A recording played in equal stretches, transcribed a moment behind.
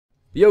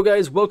Yo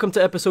guys, welcome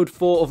to episode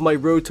 4 of my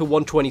Road to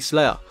 120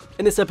 Slayer.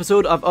 In this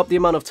episode, I've upped the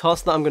amount of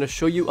tasks that I'm going to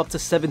show you up to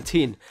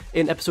 17.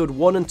 In episode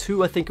 1 and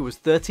 2, I think it was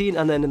 13,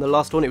 and then in the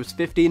last one it was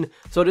 15.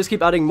 So I'll just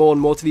keep adding more and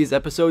more to these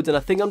episodes, and I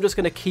think I'm just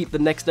going to keep the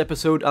next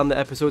episode and the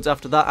episodes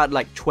after that at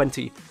like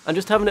 20. And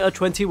just having it at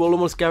 20 will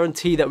almost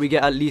guarantee that we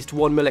get at least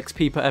 1 mil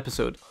XP per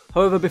episode.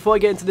 However, before I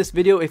get into this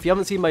video, if you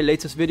haven't seen my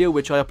latest video,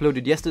 which I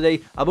uploaded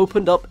yesterday, I've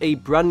opened up a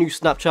brand new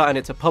Snapchat, and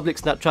it's a public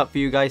Snapchat for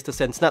you guys to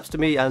send snaps to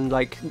me and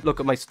like look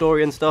at my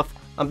story and stuff.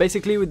 And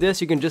basically with this,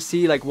 you can just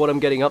see like what I'm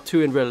getting up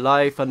to in real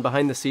life and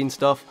behind the scenes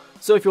stuff.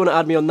 So if you want to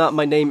add me on that,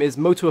 my name is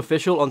Moto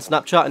Official on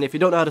Snapchat, and if you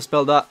don't know how to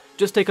spell that,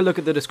 just take a look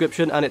at the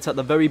description and it's at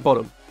the very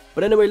bottom.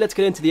 But anyway, let's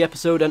get into the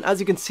episode, and as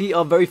you can see,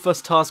 our very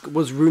first task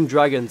was Rune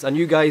Dragons, and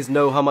you guys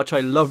know how much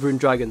I love Rune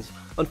Dragons.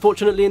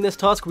 Unfortunately in this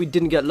task we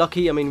didn't get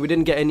lucky. We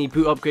didn't get any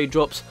boot upgrade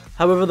drops.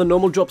 However, the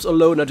normal drops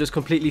alone are just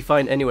completely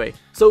fine anyway.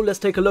 So let's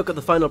take a look at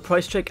the final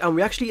price check, and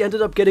we actually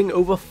ended up getting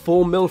over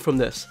 4 mil from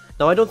this.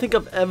 Now I don't think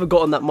I've ever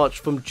gotten that much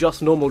from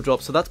just normal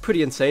drops, so that's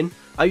pretty insane.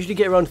 I usually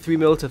get around 3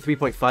 mil to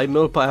 3.5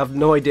 mil, but I have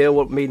no idea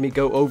what made me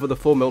go over the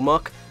 4 mil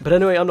mark. But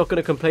anyway, I'm not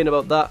going to complain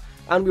about that.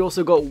 And we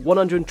also got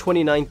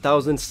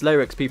 129,000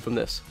 Slayer XP from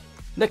this.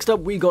 Next up,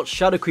 we got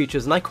Shadow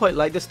Creatures, and I quite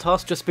like this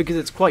task just because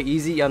it's quite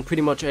easy and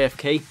pretty much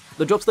AFK.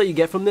 The drops that you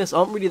get from this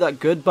aren't really that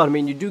good, but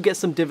you do get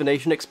some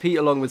Divination XP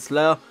along with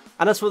Slayer.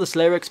 And as for the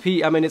Slayer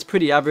XP, it's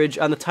pretty average,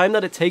 and the time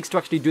that it takes to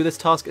actually do this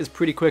task is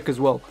pretty quick as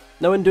well.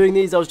 Now in doing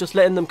these, I was just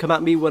letting them come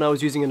at me when I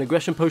was using an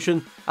aggression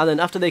potion, and then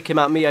after they came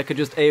at me, I could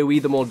just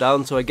AoE them all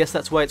down, so I guess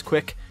that's why it's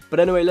quick. But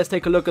anyway, let's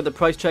take a look at the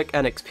price check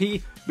and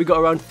XP. We got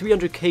around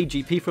 300k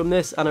GP from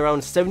this, and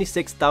around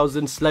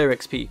 76,000 Slayer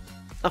XP.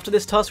 After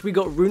this task, we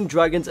got Rune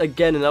Dragons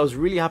again, and I was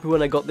really happy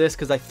when I got this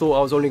because I thought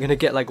I was only going to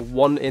get like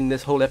 1 in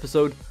this whole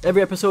episode.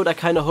 Every episode I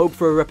kind of hope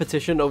for a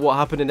repetition of what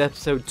happened in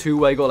episode 2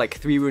 where I got like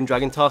 3 Rune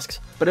Dragon tasks.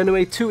 But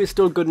anyway, 2 is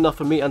still good enough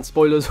for me, and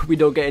spoilers, we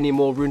don't get any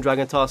more Rune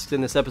Dragon tasks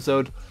in this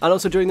episode. And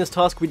also during this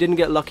task we didn't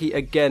get lucky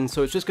again,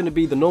 so it's just going to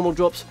be the normal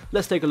drops.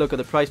 Let's take a look at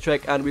the price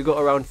check, and we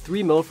got around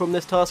 3 mil from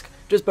this task.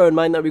 Just bear in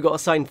mind that we got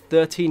assigned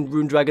 13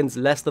 Rune Dragons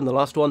less than the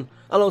last one.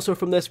 And also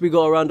from this we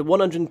got around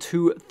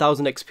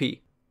 102,000 XP.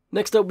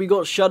 Next up, we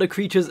got Shadow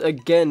Creatures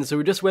again, so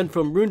we just went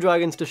from Rune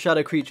Dragons to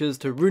Shadow Creatures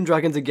to Rune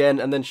Dragons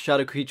again, and then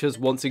Shadow Creatures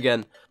once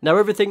again. Now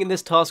everything in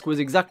this task was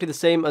exactly the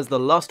same as the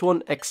last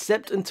one,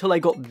 except until I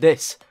got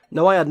this.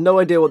 Now I had no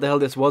idea what the hell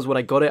this was when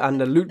I got it,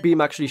 and the loot beam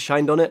actually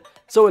shined on it,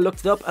 so I looked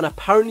it up, and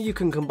apparently you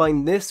can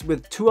combine this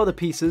with 2 other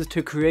pieces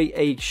to create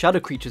a Shadow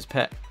Creatures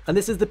pet. And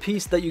this is the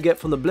piece that you get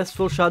from the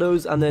Blissful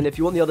Shadows, and then if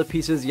you want the other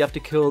pieces, you have to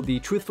kill the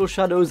Truthful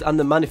Shadows and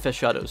the Manifest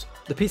Shadows.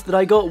 The piece that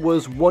I got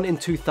was 1 in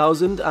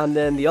 2,000, and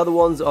then the other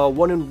ones are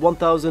 1 in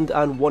 1,000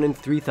 and 1 in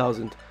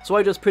 3,000. So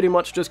I just pretty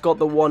much just got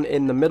the one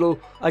in the middle.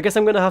 I guess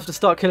I'm going to have to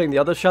start killing the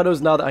other shadows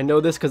now that I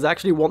know this, because I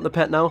actually want the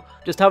pet now.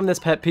 Just having this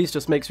pet piece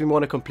just makes me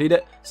want to complete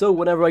it. So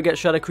whenever I get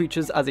Shadow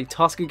Creatures as a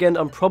task again,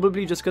 I'm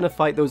probably just going to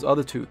fight those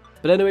other 2.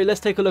 But anyway, let's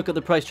take a look at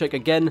the price check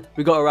again.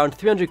 We got around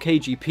 300k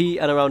GP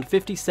and around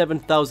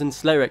 57,000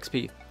 Slayer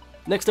XP.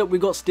 Next up, we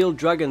got Steel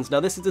Dragons.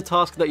 Now this is a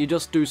task that you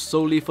just do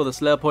solely for the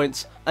Slayer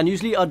points, and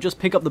usually I'd just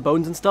pick up the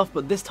bones and stuff,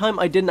 but this time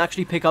I didn't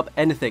actually pick up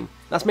anything.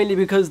 That's mainly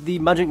because the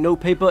magic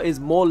note paper is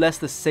more or less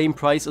the same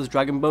price as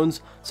dragon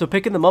bones, so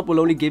picking them up will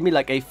only give me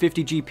like a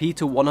 50 GP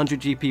to 100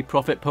 GP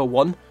profit per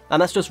one,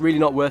 and that's just really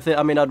not worth it.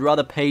 I'd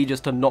rather pay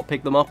just to not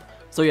pick them up.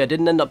 So yeah,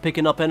 didn't end up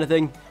picking up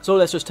anything. So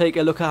let's just take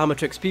a look at how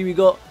much XP we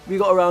got. We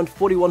got around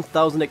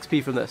 41,000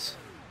 XP from this.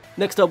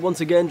 Next up,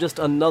 once again, just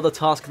another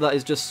task that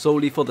is just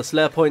solely for the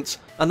Slayer points,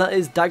 and that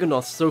is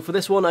Dagonoths. So for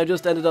this one, I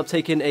just ended up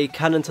taking a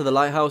cannon to the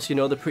lighthouse,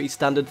 the pretty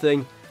standard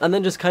thing, and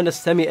then just kind of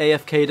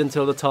semi-AFK'd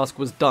until the task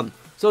was done.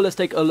 So let's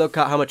take a look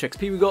at how much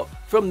XP we got.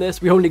 From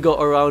this, we only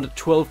got around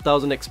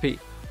 12,000 XP.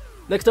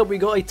 Next up, we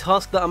got a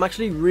task that I'm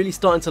actually really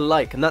starting to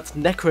like, and that's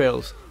neck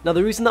rails. Now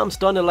the reason that I'm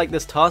starting to like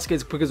this task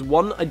is because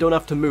 1, I don't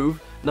have to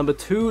move. Number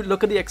 2,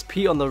 look at the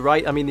XP on the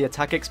right, the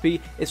attack XP,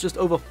 it's just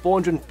over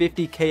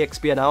 450k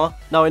XP an hour.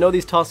 Now I know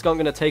these tasks aren't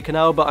going to take an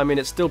hour, but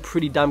it's still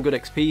pretty damn good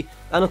XP.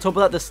 And on top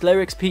of that, the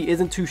Slayer XP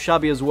isn't too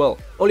shabby as well.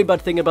 Only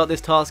bad thing about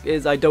this task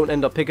is I don't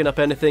end up picking up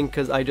anything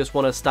because I just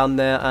want to stand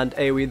there and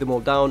AoE them all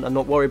down and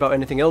not worry about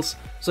anything else.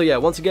 So yeah,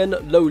 once again,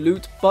 low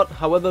loot, but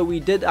however we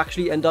did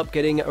actually end up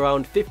getting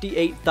around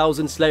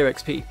 58,000 Slayer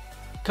XP.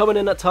 Coming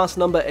in at task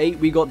number 8,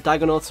 we got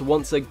Dagonoths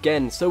once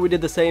again, so we did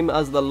the same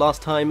as the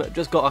last time,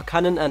 just got our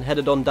cannon and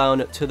headed on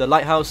down to the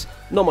lighthouse.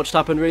 Not much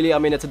happened really,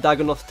 it's a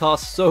Dagonoth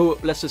task, so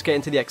let's just get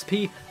into the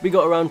XP. We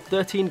got around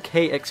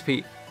 13k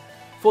XP.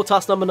 For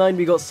task number 9,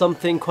 we got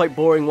something quite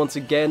boring once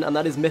again, and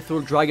that is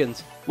Mithril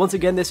Dragons. Once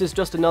again, this is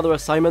just another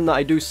assignment that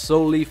I do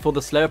solely for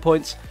the Slayer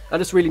points. I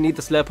just really need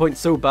the Slayer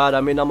points so bad.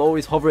 I'm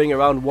always hovering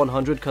around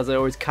 100 because I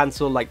always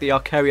cancel like the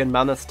Arcarian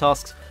Mammoth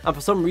tasks. And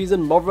for some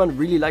reason, Movrun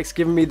really likes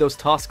giving me those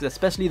tasks,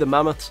 especially the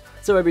Mammoths.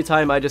 So every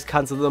time I just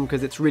cancel them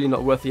because it's really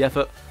not worth the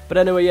effort. But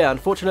anyway, yeah,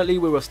 unfortunately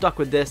we were stuck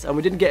with this and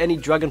we didn't get any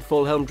Dragon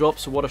Full Helm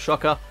drops, what a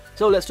shocker.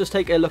 So let's just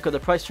take a look at the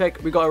price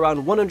check. We got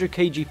around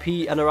 100k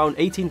GP and around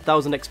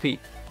 18,000 XP.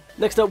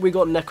 Next up we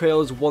got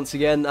necrails once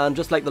again, and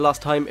just like the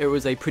last time, it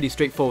was a pretty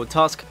straightforward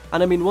task.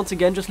 And I mean, once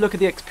again, just look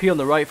at the XP on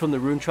the right from the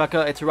rune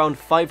tracker. It's around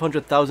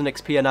 500,000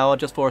 XP an hour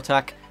just for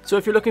attack. So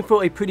if you're looking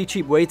for a pretty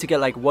cheap way to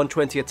get like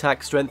 120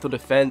 attack, strength or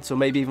defense, or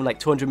maybe even like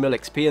 200 mil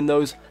XP in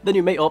those, then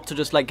you may opt to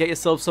just like get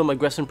yourself some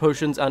aggression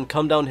potions and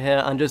come down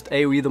here and just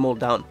AoE them all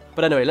down.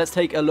 But anyway, let's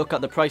take a look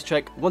at the price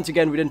check. Once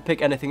again, we didn't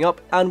pick anything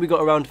up, and we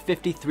got around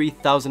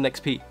 53,000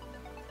 XP.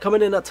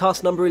 Coming in at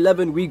task number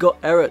 11, we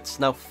got Eretz.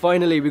 Now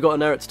finally we got an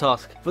Eretz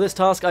task. For this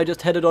task I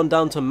just headed on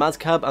down to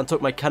Mazcab and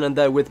took my cannon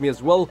there with me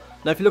as well.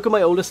 Now if you look at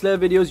my older Slayer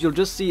videos, you'll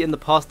just see in the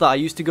past that I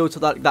used to go to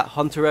that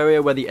hunter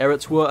area where the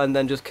Eretz were and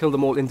then just kill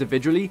them all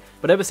individually.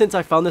 But ever since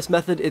I found this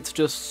method, it's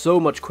just so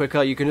much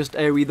quicker. You can just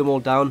AoE them all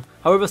down.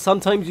 However,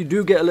 sometimes you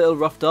do get a little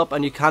roughed up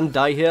and you can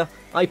die here.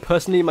 I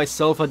personally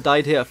myself have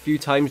died here a few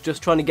times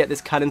just trying to get this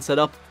cannon set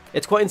up.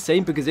 It's quite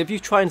insane because if you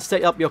try and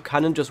set up your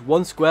cannon just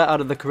one square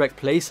out of the correct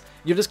place,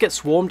 you'll just get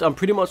swarmed and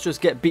pretty much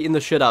just get beaten the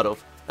shit out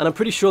of. And I'm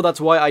pretty sure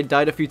that's why I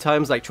died a few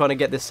times like trying to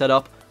get this set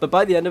up, but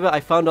by the end of it I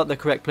found out the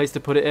correct place to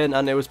put it in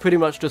and it was pretty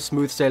much just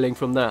smooth sailing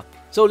from there.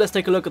 So let's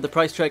take a look at the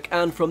price check,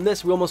 and from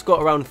this we almost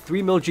got around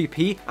 3 mil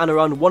GP and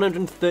around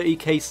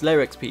 130k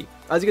Slayer XP.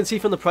 As you can see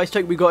from the price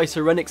check, we got a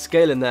Serenic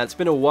scale in there. It's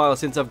been a while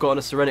since I've gotten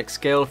a Serenic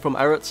scale from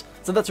Eretz,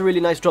 so that's a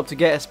really nice drop to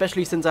get,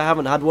 especially since I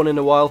haven't had one in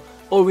a while.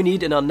 All we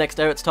need in our next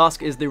Eretz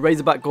task is the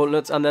Razorback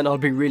gauntlets, and then I'll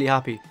be really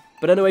happy.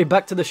 But anyway,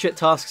 back to the shit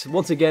tasks.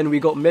 Once again, we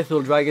got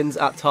Mythril Dragons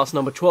at task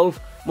number 12.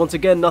 Once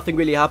again, nothing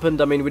really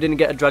happened. I mean, we didn't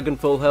get a Dragon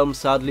Full Helm,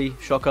 sadly,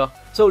 shocker.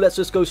 So let's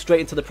just go straight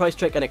into the price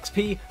check and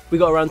XP. We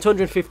got around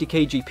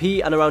 250k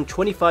GP and around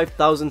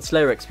 25,000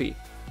 Slayer XP.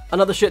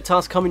 Another shit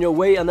task coming your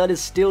way, and that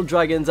is Steel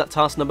Dragons at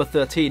task number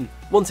 13.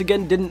 Once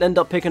again, didn't end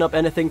up picking up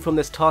anything from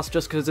this task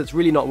just because it's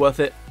really not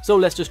worth it. So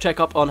let's just check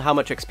up on how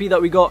much XP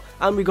that we got,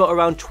 and we got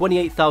around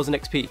 28,000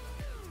 XP.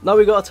 Now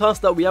we got a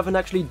task that we haven't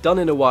actually done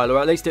in a while, or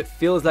at least it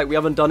feels like we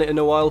haven't done it in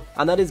a while,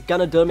 and that is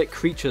Ganodermic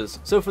creatures.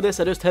 So for this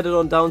I just headed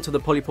on down to the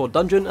Polypore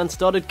dungeon and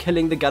started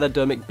killing the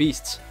Ganodermic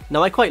beasts.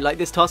 Now I quite like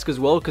this task as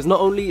well, because not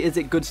only is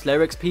it good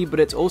Slayer XP, but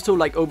it's also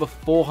like over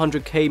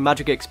 400k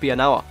magic XP an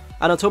hour.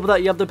 And on top of that,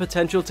 you have the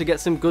potential to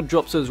get some good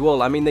drops as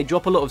well. I mean, they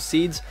drop a lot of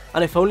seeds,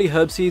 and if only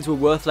herb seeds were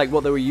worth like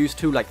what they were used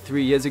to like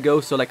 3 years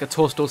ago, so like a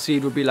Torstal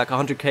seed would be like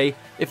 100k,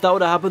 if that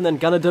would have happened, then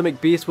Ganodermic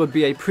Beast would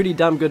be a pretty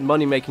damn good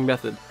money making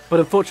method. But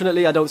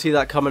unfortunately, I don't see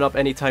that coming up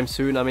anytime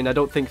soon. I mean, I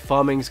don't think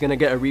farming's gonna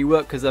get a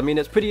rework, because I mean,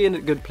 it's pretty in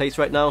a good place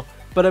right now.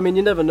 But I mean,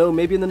 you never know,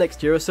 maybe in the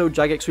next year or so,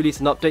 Jagex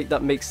release an update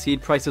that makes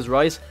seed prices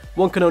rise.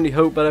 One can only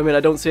hope, but I mean, I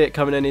don't see it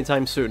coming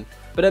anytime soon.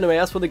 But anyway,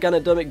 as for the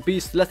Ganodermic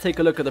Beast, let's take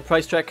a look at the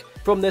price check.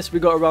 From this, we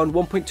got around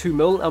 1.2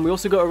 mil, and we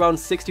also got around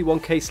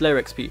 61k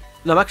Slayer XP.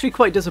 Now, I'm actually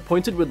quite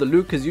disappointed with the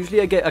loot, because usually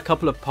I get a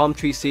couple of palm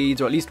tree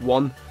seeds, or at least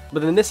one.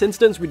 But in this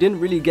instance, we didn't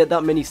really get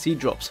that many seed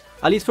drops.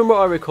 At least from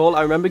what I recall,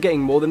 I remember getting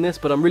more than this,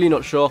 but I'm really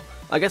not sure.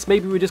 I guess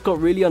maybe we just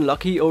got really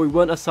unlucky, or we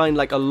weren't assigned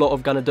like a lot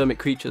of Ganodermic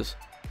creatures.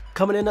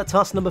 Coming in at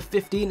task number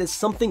 15 is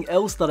something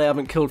else that I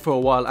haven't killed for a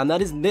while, and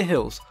that is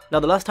Nihils. Now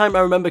the last time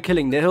I remember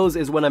killing Nihils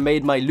is when I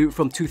made my loot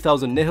from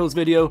 2000 Nihils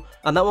video,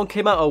 and that one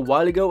came out a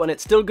while ago, and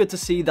it's still good to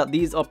see that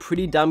these are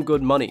pretty damn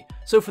good money.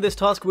 So for this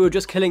task we were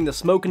just killing the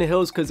smoke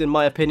Nihils, because in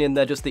my opinion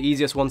they're just the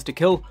easiest ones to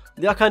kill.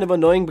 They are kind of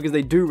annoying because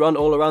they do run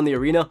all around the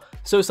arena,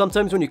 so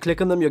sometimes when you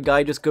click on them your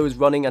guy just goes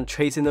running and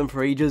chasing them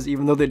for ages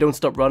even though they don't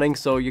stop running,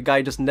 so your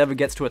guy just never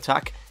gets to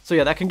attack. So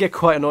yeah, that can get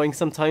quite annoying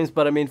sometimes,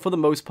 but I mean, for the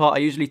most part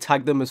I usually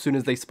tag them as soon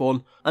as they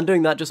spawn, and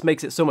doing that just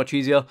makes it so much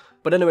easier.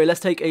 But anyway, let's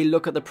take a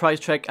look at the price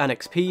check and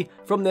XP.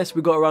 From this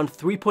we got around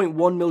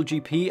 3.1 mil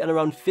GP and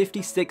around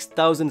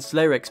 56,000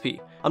 Slayer XP.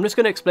 I'm just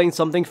going to explain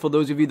something for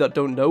those of you that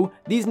don't know.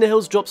 These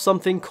Nihils drop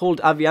something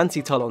called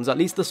Avianti Talons, at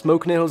least the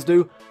smoke Nihils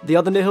do. The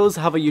other Nihils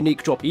have a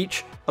unique drop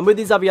each, and with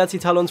these Avianti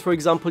Talons, for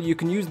example, you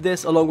can use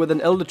this along with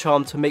an Elder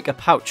Charm to make a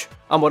pouch.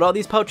 And what are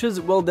these pouches?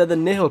 Well, they're the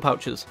Nihil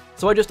pouches.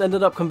 So I just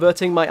ended up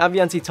converting my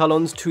Avianti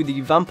Talons to the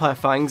Vampire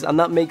Fangs, and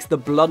that makes the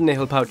Blood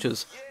Nihil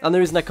pouches. And the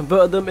reason I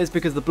converted them is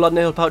because the Blood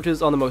Nihil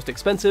pouches are the most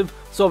expensive,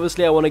 so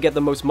obviously I want to get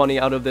the most money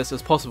out of this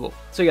as possible.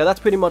 So yeah,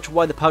 that's pretty much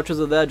why the pouches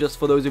are there, just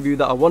for those of you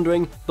that are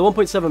wondering. The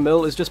 1.7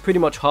 mil is just pretty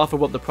much half of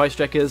what the price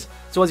check is,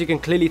 so as you can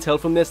clearly tell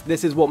from this,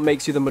 this is what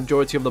makes you the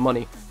majority of the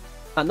money.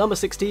 At number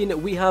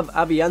 16, we have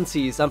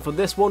Aviances, and for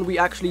this one, we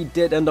actually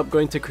did end up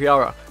going to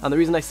Kriara. And the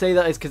reason I say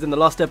that is because in the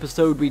last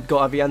episode, we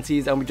got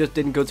Aviances, and we just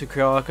didn't go to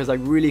Kriara because I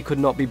really could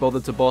not be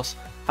bothered to boss.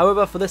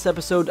 However, for this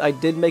episode, I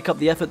did make up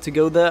the effort to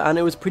go there, and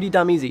it was pretty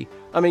damn easy.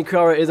 I mean,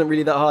 Kriara isn't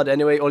really that hard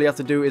anyway. All you have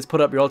to do is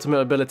put up your ultimate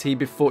ability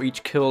before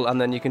each kill, and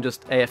then you can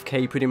just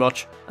AFK pretty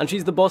much. And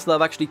she's the boss that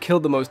I've actually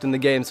killed the most in the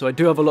game, so I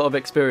do have a lot of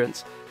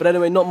experience. But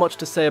anyway, not much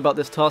to say about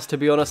this task, to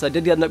be honest. I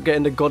did end up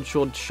getting the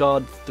Godshard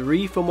Shard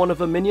 3 from one of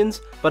her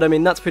minions, but I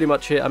mean, that's pretty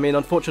much it. I mean,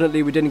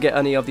 unfortunately, we didn't get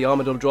any of the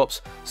Armadillo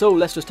drops, so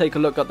let's just take a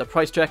look at the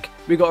price check.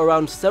 We got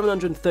around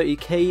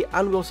 730k,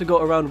 and we also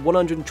got around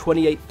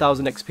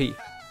 128,000 XP.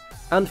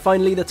 And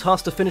finally, the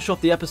task to finish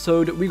off the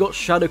episode, we got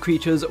Shadow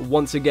Creatures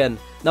once again.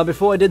 Now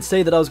before I did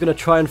say that I was going to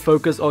try and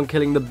focus on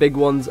killing the big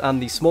ones and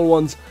the small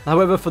ones,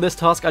 however for this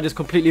task I just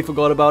completely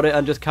forgot about it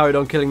and just carried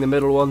on killing the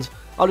middle ones.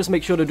 I'll just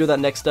make sure to do that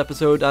next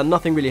episode, and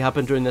nothing really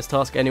happened during this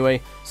task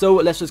anyway. So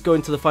let's just go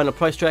into the final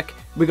price track.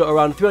 We got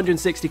around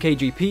 360k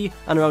GP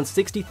and around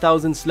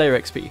 60,000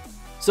 Slayer XP.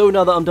 So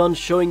now that I'm done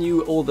showing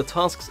you all the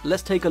tasks,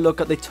 let's take a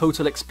look at the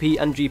total XP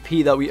and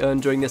GP that we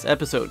earned during this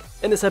episode.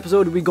 In this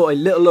episode, we got a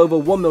little over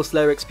 1 mil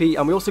Slayer XP,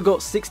 and we also got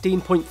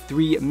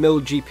 16.3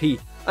 mil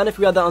GP. And if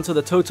we add that onto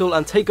the total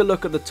and take a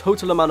look at the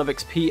total amount of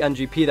XP and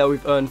GP that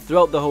we've earned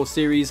throughout the whole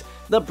series,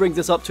 that brings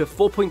us up to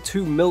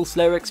 4.2 mil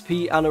Slayer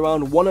XP and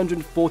around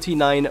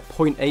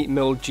 149.8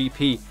 mil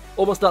GP.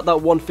 Almost at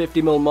that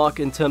 150 mil mark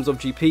in terms of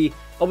GP.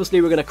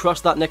 Obviously we're going to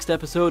crush that next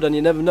episode, and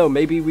you never know,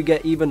 maybe we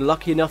get even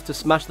lucky enough to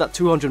smash that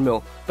 200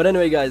 mil. But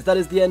anyway guys, that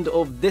is the end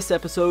of this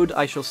episode.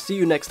 I shall see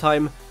you next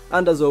time,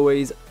 and as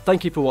always,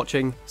 thank you for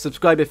watching,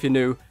 subscribe if you're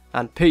new,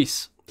 and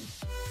peace.